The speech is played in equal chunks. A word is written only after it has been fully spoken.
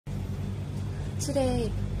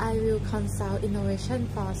Today, I will consult innovation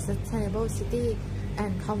for sustainable city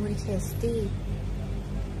and communicate city.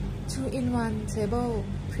 2-in-1 table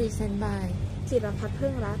presented by Jiraphat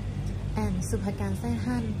Poengrat and Supakan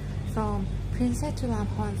Saehun from Princess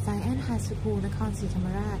Chulabhorn Science High School, Nakhon,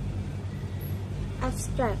 Thammarat.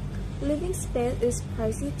 Abstract. Living space is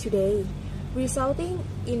pricey today, resulting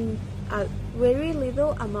in a very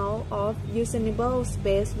little amount of usable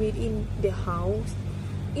space within the house.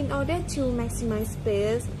 In order to maximize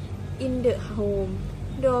space in the home,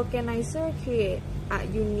 the organizer created a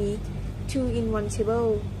unique 2-in-1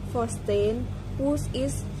 table. For stain, wood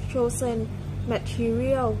is chosen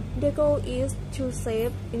material. The goal is to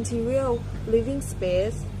save interior living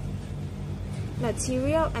space.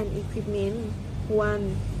 Material and equipment: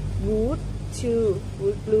 1. Wood. 2.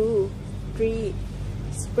 Wood glue. 3.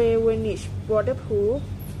 Spray varnish waterproof.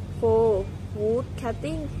 4. Wood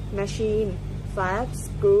cutting machine. 5.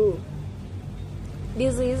 Screw.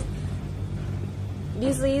 This is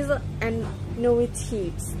an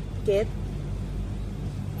innovative sketch.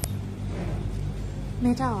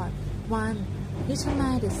 Method 1.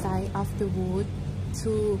 Determine the size of the wood.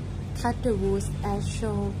 2. Cut the wood as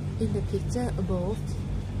shown in the picture above.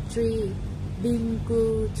 3. Bind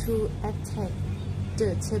glue to attach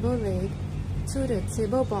the table leg to the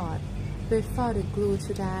table board. Wait for the glue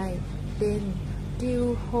to dry. Then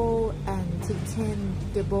drill hole and thicken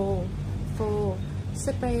the bowl. 4.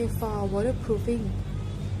 Spray for waterproofing.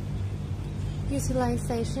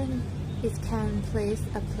 Utilization: it can place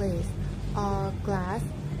a plate or glass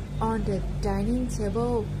on the dining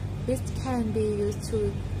table, which can be used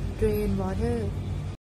to drain water.